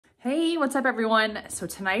Hey, what's up everyone? So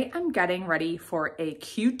tonight I'm getting ready for a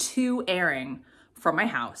Q2 airing from my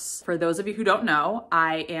house. For those of you who don't know,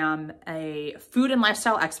 I am a food and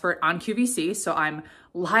lifestyle expert on QVC. So I'm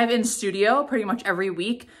live in studio pretty much every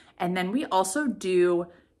week. And then we also do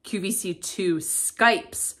QVC2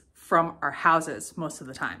 Skypes from our houses most of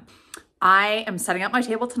the time. I am setting up my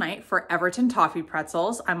table tonight for Everton Toffee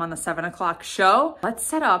Pretzels. I'm on the 7 o'clock show. Let's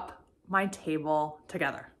set up my table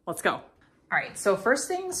together. Let's go. All right, so first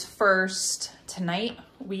things first, tonight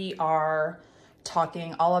we are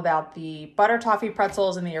talking all about the butter toffee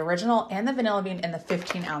pretzels in the original and the vanilla bean in the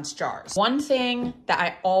 15-ounce jars. One thing that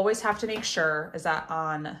I always have to make sure is that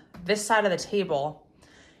on this side of the table,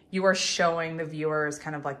 you are showing the viewers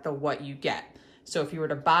kind of like the what you get. So if you were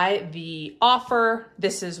to buy the offer,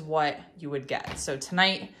 this is what you would get. So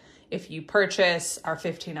tonight, if you purchase our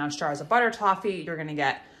 15-ounce jars of butter toffee, you're gonna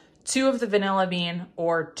get 2 of the vanilla bean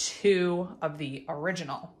or 2 of the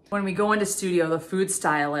original. When we go into studio, the food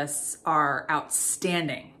stylists are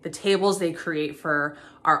outstanding. The tables they create for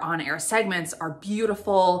our on-air segments are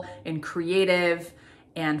beautiful and creative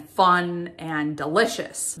and fun and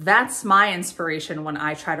delicious. That's my inspiration when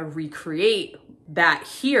I try to recreate that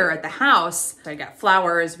here at the house. I got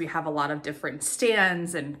flowers, we have a lot of different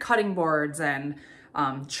stands and cutting boards and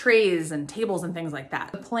trays and tables and things like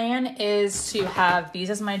that. The plan is to have these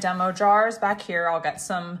as my demo jars back here. I'll get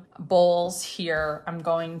some bowls here. I'm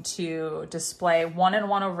going to display 1 and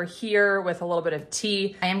 1 over here with a little bit of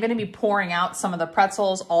tea. I am going to be pouring out some of the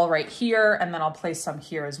pretzels all right here, and then I'll place some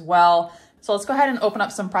here as well. So let's go ahead and open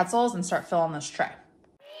up some pretzels and start filling this tray.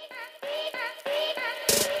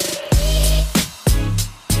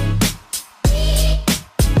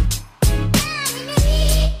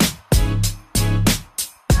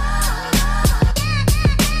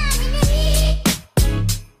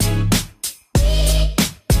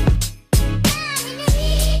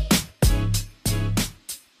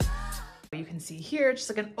 You can see here, just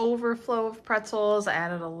like an overflow of pretzels. I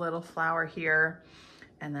added a little flour here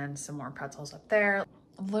and then some more pretzels up there.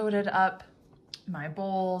 Loaded up my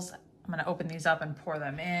bowls. I'm gonna open these up and pour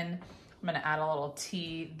them in. I'm gonna add a little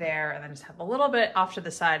tea there and then just have a little bit off to the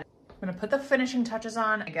side. I'm gonna put the finishing touches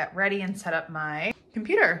on and get ready and set up my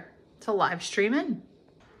computer to live stream in.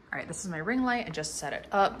 All right, this is my ring light. I just set it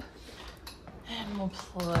up and we'll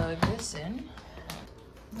plug this in.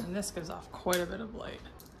 And this gives off quite a bit of light.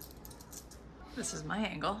 This is my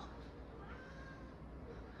angle.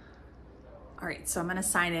 All right, so I'm gonna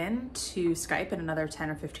sign in to Skype in another 10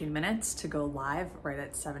 or 15 minutes to go live right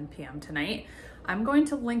at 7 p.m. tonight. I'm going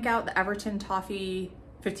to link out the Everton Toffee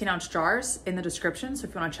 15-ounce jars in the description. So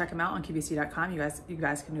if you wanna check them out on QVC.com, you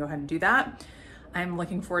guys can go ahead and do that. I'm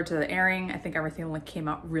looking forward to the airing. I think everything came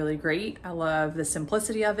out really great. I love the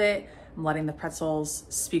simplicity of it. I'm letting the pretzels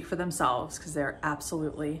speak for themselves because they're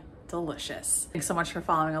absolutely delicious. Thanks so much for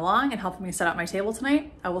following along and helping me set up my table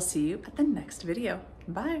tonight. I will see you at the next video.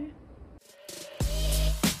 Bye.